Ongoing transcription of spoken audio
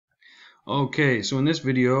Okay, so in this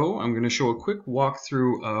video, I'm going to show a quick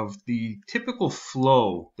walkthrough of the typical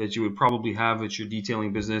flow that you would probably have at your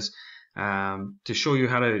detailing business to show you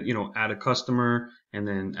how to, add a customer and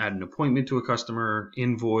then add an appointment to a customer,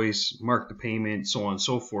 invoice, mark the payment, so on and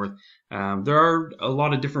so forth. There are a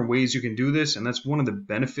lot of different ways you can do this, and that's one of the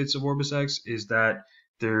benefits of OrbisX is that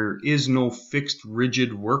there is no fixed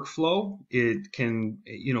rigid workflow. It can,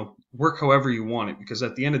 work however you want it, because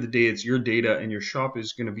at the end of the day, it's your data and your shop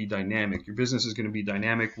is going to be dynamic. Your business is going to be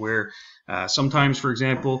dynamic where sometimes, for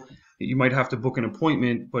example, you might have to book an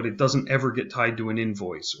appointment, but it doesn't ever get tied to an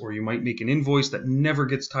invoice, or you might make an invoice that never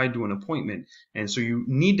gets tied to an appointment. And so you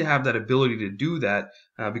need to have that ability to do that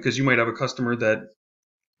because you might have a customer that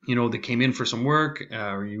they came in for some work,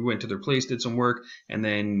 or you went to their place, did some work, and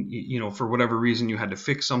then, for whatever reason you had to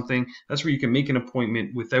fix something. That's where you can make an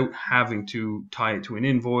appointment without having to tie it to an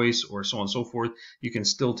invoice or so on and so forth. You can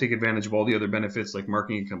still take advantage of all the other benefits like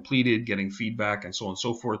marking it completed, getting feedback, and so on and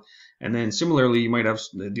so forth. And then similarly, you might have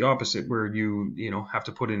the opposite where you have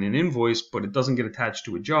to put in an invoice, but it doesn't get attached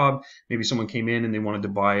to a job. Maybe someone came in and they wanted to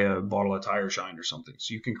buy a bottle of Tire Shine or something.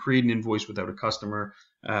 So you can create an invoice without a customer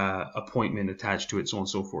appointment attached to it, so on and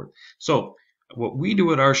so forth. So what we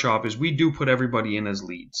do at our shop is we do put everybody in as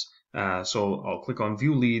leads. So I'll click on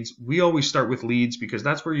view leads. We always start with leads because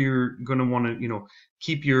that's where you're going to want to,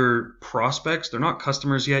 keep your prospects. They're not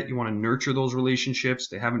customers yet. You want to nurture those relationships.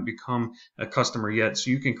 They haven't become a customer yet.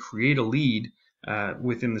 So you can create a lead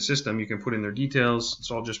within the system. You can put in their details.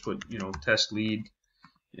 So I'll just put, test lead,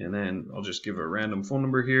 and then I'll just give a random phone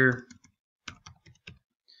number here.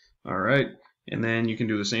 All right. And then you can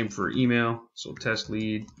do the same for email. So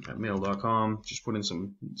testlead@mail.com. Just put in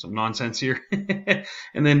some nonsense here.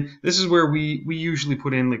 And then this is where we usually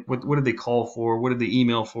put in like what did they call for? What did they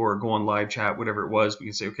email for? Or go on live chat, whatever it was. We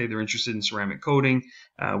can say, okay, they're interested in ceramic coating.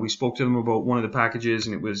 We spoke to them about one of the packages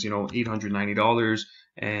and it was, $890.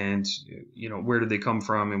 And, where did they come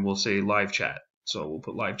from? And we'll say live chat. So we'll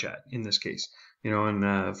put live chat in this case.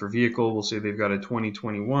 And for vehicle, we'll say they've got a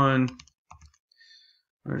 2021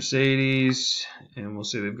 Mercedes, and we'll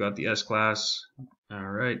say they've got the S-Class. All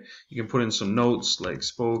right. You can put in some notes like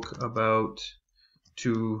spoke about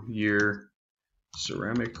 2-year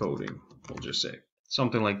ceramic coating. We'll just say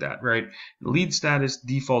something like that, right? The lead status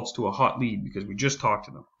defaults to a hot lead because we just talked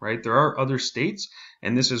to them, right? There are other states,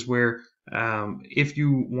 and this is where if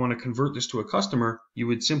you want to convert this to a customer, you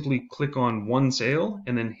would simply click on one sale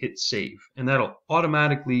and then hit save, and that'll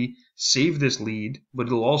automatically save this lead, but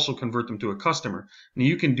it'll also convert them to a customer. Now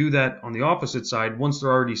you can do that on the opposite side once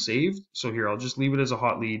they're already saved. So here, I'll just leave it as a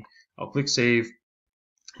hot lead. I'll click save.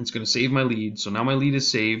 It's going to save my lead. So now my lead is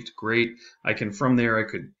saved. Great. From there, I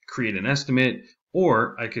could create an estimate,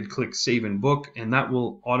 or I could click save and book, and that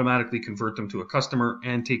will automatically convert them to a customer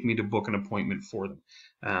and take me to book an appointment for them.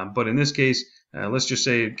 But in this case, let's just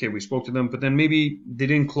say, okay, we spoke to them, but then maybe they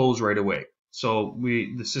didn't close right away. So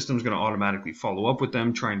the system's going to automatically follow up with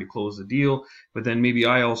them, trying to close the deal. But then maybe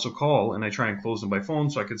I also call and I try and close them by phone.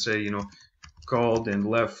 So I could say, called and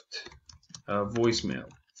left a voicemail,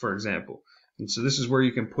 for example. And so this is where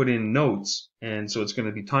you can put in notes, and so it's going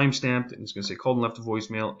to be time-stamped, and it's going to say called and left a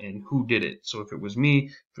voicemail and who did it. So if it was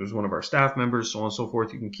me, if it was one of our staff members, so on and so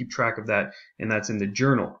forth, you can keep track of that, and that's in the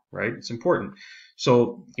journal, right? It's important.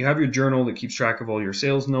 So you have your journal that keeps track of all your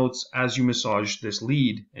sales notes as you massage this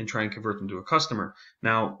lead and try and convert them to a customer.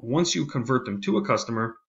 Now, once you convert them to a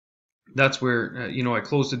customer, that's where, I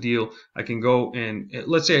close the deal. I can go and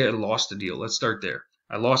let's say I lost the deal. Let's start there.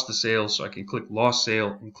 I lost the sale, so I can click lost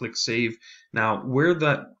sale and click save. Now, where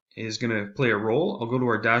that is going to play a role, I'll go to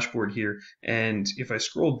our dashboard here, and if I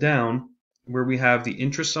scroll down where we have the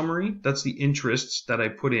interest summary, that's the interests that I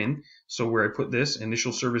put in. So where I put this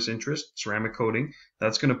initial service interest, ceramic coating,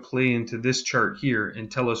 that's going to play into this chart here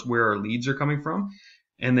and tell us where our leads are coming from.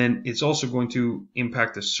 And then it's also going to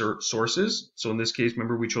impact the sources. So in this case,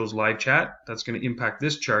 remember we chose live chat. That's going to impact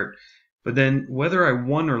this chart. But then whether I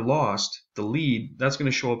won or lost the lead, that's going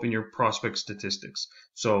to show up in your prospect statistics.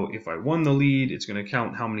 So if I won the lead, it's going to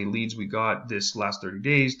count how many leads we got this last 30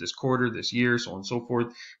 days, this quarter, this year, so on and so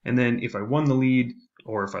forth. And then if I won the lead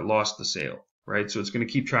or if I lost the sale, right? So it's going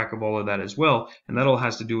to keep track of all of that as well. And that all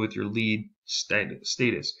has to do with your lead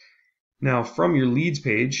status. Now from your leads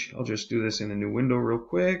page, I'll just do this in a new window real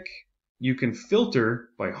quick. You can filter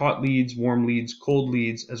by hot leads, warm leads, cold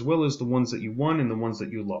leads, as well as the ones that you won and the ones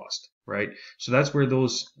that you lost, right? So that's where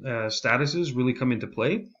those statuses really come into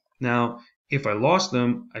play. Now, if I lost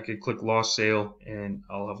them, I could click lost sale and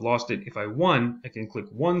I'll have lost it. If I won, I can click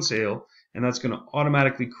won sale, and that's going to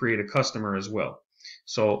automatically create a customer as well.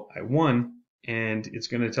 So I won, and it's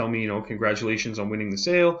going to tell me, congratulations on winning the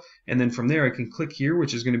sale. And then from there, I can click here,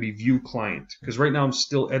 which is going to be view client, because right now I'm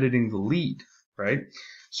still editing the lead, right?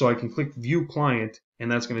 So I can click view client, and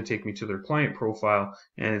that's going to take me to their client profile,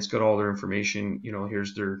 and it's got all their information.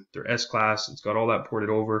 Here's their S class. It's got all that ported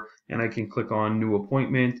over, and I can click on new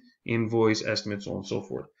appointment, invoice, estimate, so on and so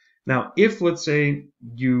forth. Now, if let's say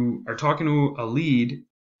you are talking to a lead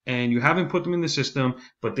and you haven't put them in the system,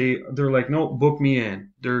 but they're like, no, book me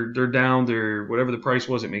in. They're down. They're whatever the price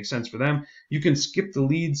was. It makes sense for them. You can skip the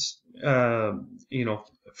leads,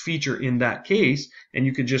 feature in that case, and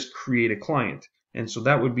you could just create a client. And so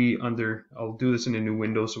that would be under, I'll do this in a new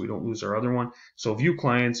window so we don't lose our other one. So view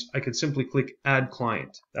clients, I could simply click add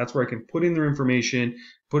client. That's where I can put in their information,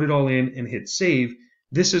 put it all in, and hit save.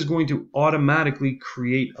 This is going to automatically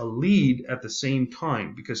create a lead at the same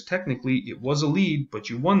time, because technically it was a lead, but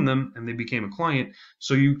you won them and they became a client.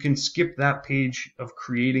 So you can skip that page of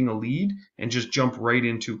creating a lead and just jump right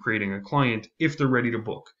into creating a client if they're ready to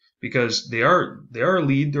book, because they are a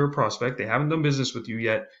lead, they're a prospect, they haven't done business with you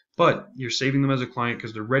yet, but you're saving them as a client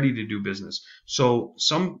because they're ready to do business. So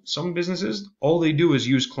some businesses, all they do is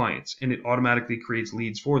use clients, and it automatically creates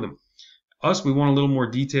leads for them. Us, we want a little more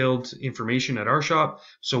detailed information at our shop,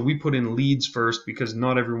 so we put in leads first, because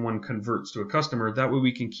not everyone converts to a customer. That way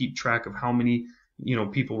we can keep track of how many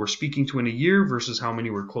people we're speaking to in a year versus how many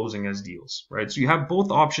we're closing as deals, right? So you have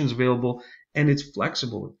both options available, and it's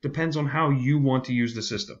flexible. It depends on how you want to use the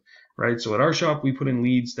system, right? So at our shop, we put in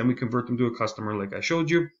leads, then we convert them to a customer like I showed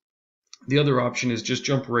you. The other option is just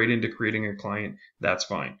jump right into creating a client. That's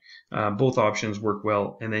fine. Both options work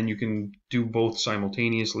well, and then you can do both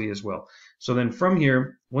simultaneously as well. So then from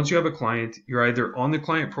here, once you have a client, you're either on the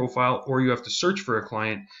client profile or you have to search for a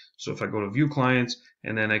client. So if I go to view clients,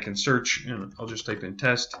 and then I can search, and I'll just type in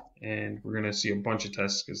test, and we're going to see a bunch of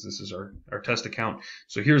tests because this is our test account.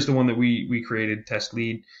 So here's the one that we created, test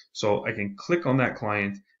lead. So I can click on that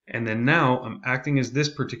client, and then now I'm acting as this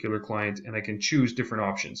particular client, and I can choose different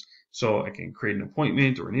options. So I can create an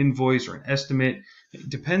appointment or an invoice or an estimate. It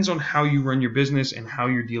depends on how you run your business and how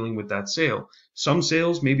you're dealing with that sale. Some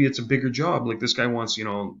sales, maybe it's a bigger job. Like this guy wants,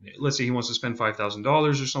 let's say he wants to spend $5,000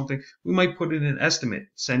 or something. We might put in an estimate,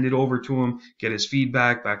 send it over to him, get his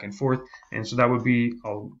feedback back and forth. And so that would be,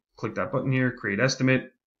 I'll click that button here, create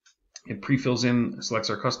estimate. It pre-fills in, selects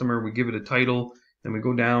our customer. We give it a title. Then we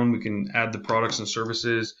go down, we can add the products and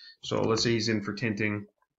services. So let's say he's in for tinting.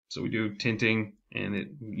 So we do tinting,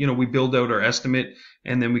 and we build out our estimate,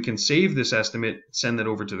 and then we can save this estimate, send that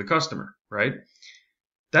over to the customer, right?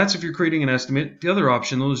 That's if you're creating an estimate. The other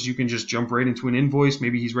option, though, is you can just jump right into an invoice.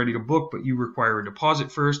 Maybe he's ready to book, but you require a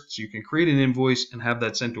deposit first. So you can create an invoice and have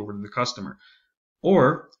that sent over to the customer.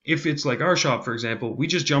 Or if it's like our shop, for example, we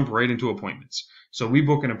just jump right into appointments. So we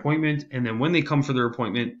book an appointment, and then when they come for their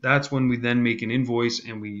appointment, that's when we then make an invoice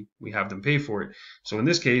and we have them pay for it. So in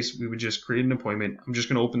this case, we would just create an appointment. I'm just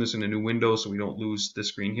going to open this in a new window so we don't lose the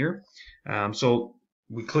screen here. So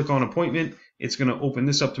we click on appointment. It's going to open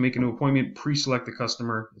this up to make a new appointment, pre-select the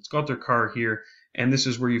customer. It's got their car here, and this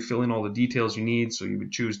is where you fill in all the details you need. So you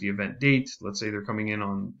would choose the event date. Let's say they're coming in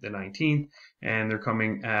on the 19th, and they're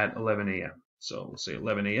coming at 11 a.m. So we'll say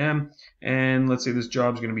 11 a.m. And let's say this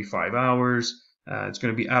job is going to be 5 hours. It's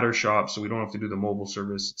going to be at our shop, so we don't have to do the mobile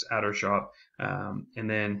service. It's at our shop. And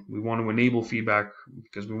then we want to enable feedback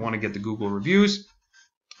because we want to get the Google reviews.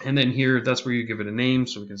 And then here, that's where you give it a name.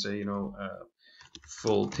 So we can say,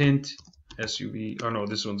 full tint, SUV. Oh, no,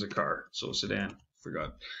 this one's a car. So sedan,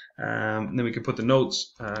 forgot. And then we can put the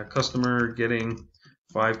notes, customer getting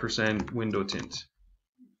 5% window tint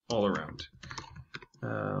all around.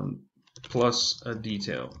 Plus a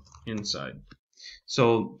detail inside.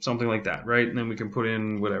 So something like that, right? And then we can put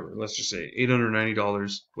in whatever, let's just say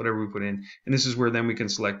 $890, whatever we put in. And this is where then we can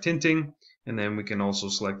select tinting, and then we can also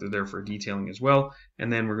select they're there for detailing as well.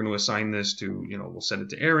 And then we're going to assign this to, we'll set it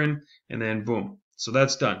to Aaron, and then boom. So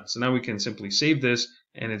that's done. So now we can simply save this,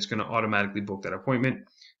 and it's going to automatically book that appointment.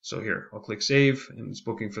 So here, I'll click save, and it's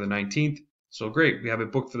booking for the 19th. So great, we have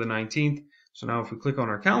it booked for the 19th. So now if we click on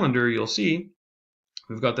our calendar, you'll see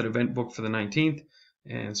we've got that event booked for the 19th.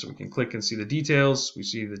 And so we can click and see the details. We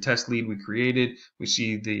see the test lead we created. We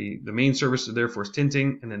see the main service is there for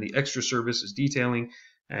tinting, and then the extra service is detailing,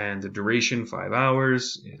 and the duration 5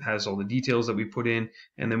 hours. It has all the details that we put in,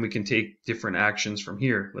 and then we can take different actions from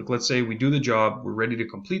here. Like let's say we do the job, we're ready to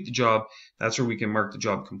complete the job. That's where we can mark the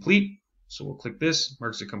job complete. So we'll click this,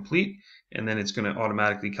 marks it complete, and then it's going to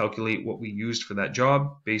automatically calculate what we used for that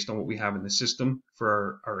job based on what we have in the system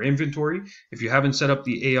for our inventory. If you haven't set up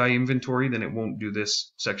the AI inventory, then it won't do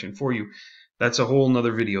this section for you. That's a whole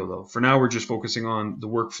nother video though. For now, we're just focusing on the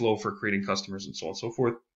workflow for creating customers and so on and so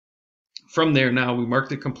forth. From there, now we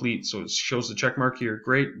marked it complete, so it shows the check mark here.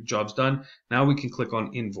 Great, job's done. Now we can click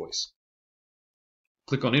on invoice.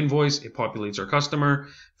 Click on invoice, it populates our customer,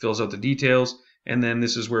 fills out the details, and then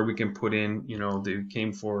this is where we can put in, you know, they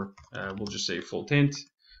came for, we'll just say full tint,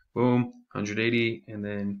 boom, 180, and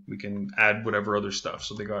then we can add whatever other stuff.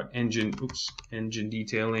 So they got engine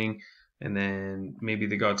detailing, and then maybe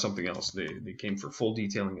they got something else. They came for full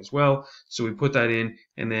detailing as well. So we put that in,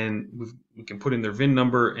 and then we can put in their VIN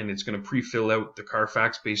number, and it's going to pre-fill out the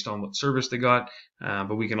Carfax based on what service they got.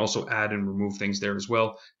 But we can also add and remove things there as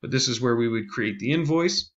well. But this is where we would create the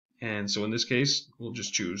invoice. And so in this case, we'll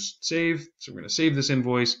just choose save. So we're going to save this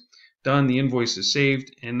invoice. Done, the invoice is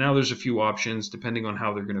saved. And now there's a few options depending on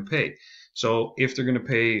how they're going to pay. So if they're going to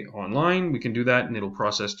pay online, we can do that and it'll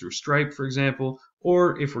process through Stripe, for example,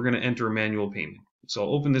 or if we're going to enter a manual payment. So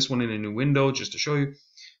I'll open this one in a new window just to show you.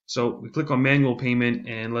 So we click on manual payment,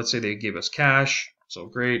 and let's say they give us cash. So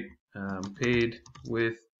great, paid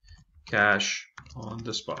with cash on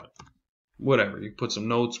the spot. Whatever, you put some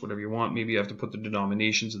notes, whatever you want. Maybe you have to put the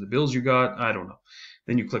denominations of the bills you got, I don't know.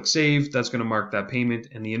 Then you click save, that's going to mark that payment,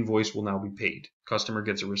 and the invoice will now be paid. Customer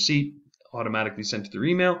gets a receipt automatically sent to their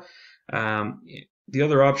email. The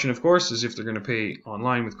other option, of course, is if they're going to pay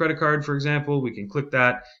online with credit card, for example, we can click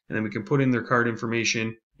that, and then we can put in their card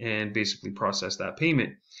information and basically process that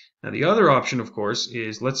payment. Now, the other option, of course,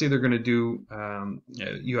 is let's say they're going to do,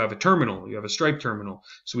 you have a terminal, you have a Stripe terminal.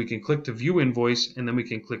 So we can click to view invoice, and then we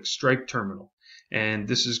can click Stripe terminal. And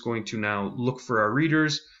this is going to now look for our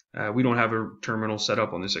readers. We don't have a terminal set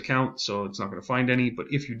up on this account, so it's not going to find any. But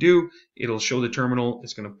if you do, it'll show the terminal.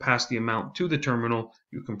 It's going to pass the amount to the terminal.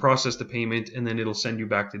 You can process the payment, and then it'll send you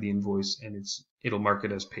back to the invoice, and it'll mark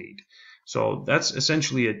it as paid. So that's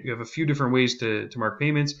essentially it. You have a few different ways to mark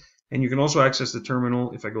payments, and you can also access the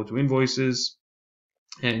terminal. If I go to invoices,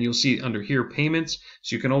 and you'll see under here payments,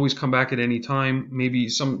 so you can always come back at any time. Maybe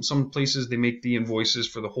some places they make the invoices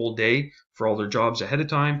for the whole day for all their jobs ahead of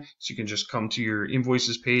time, so you can just come to your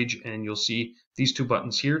invoices page and you'll see these two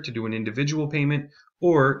buttons here to do an individual payment,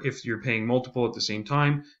 or if you're paying multiple at the same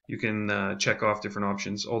time, you can check off different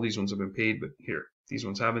options. All these ones have been paid, but here these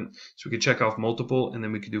ones haven't, so we could check off multiple, and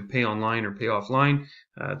then we could do pay online or pay offline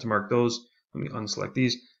to mark those. Let me unselect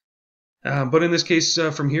these. But in this case,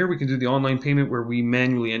 from here, we can do the online payment where we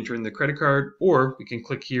manually enter in the credit card, or we can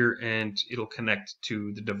click here and it'll connect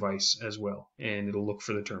to the device as well, and it'll look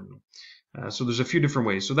for the terminal. So there's a few different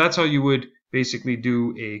ways. So that's how you would basically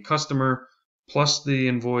do a customer plus the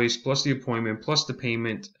invoice, plus the appointment, plus the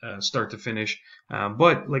payment, start to finish.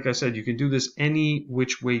 But like I said, you can do this any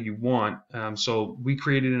which way you want. So we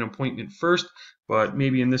created an appointment first, but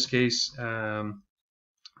maybe in this case,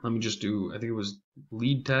 let me just do, I think it was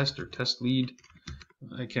lead test or test lead.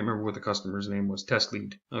 I can't remember what the customer's name was, test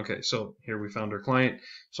lead. Okay, so here we found our client.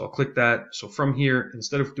 So I'll click that. So from here,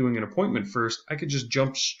 instead of doing an appointment first, I could just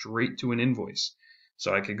jump straight to an invoice.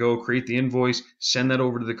 So I could go create the invoice, send that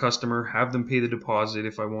over to the customer, have them pay the deposit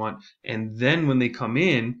if I want. And then when they come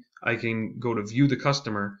in, I can go to view the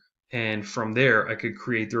customer. And from there, I could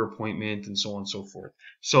create their appointment and so on and so forth.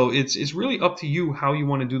 So it's really up to you how you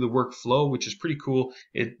want to do the workflow, which is pretty cool.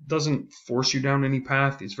 It doesn't force you down any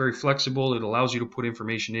path. It's very flexible. It allows you to put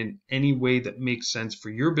information in any way that makes sense for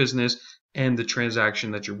your business and the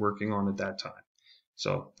transaction that you're working on at that time.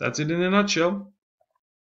 So that's it in a nutshell.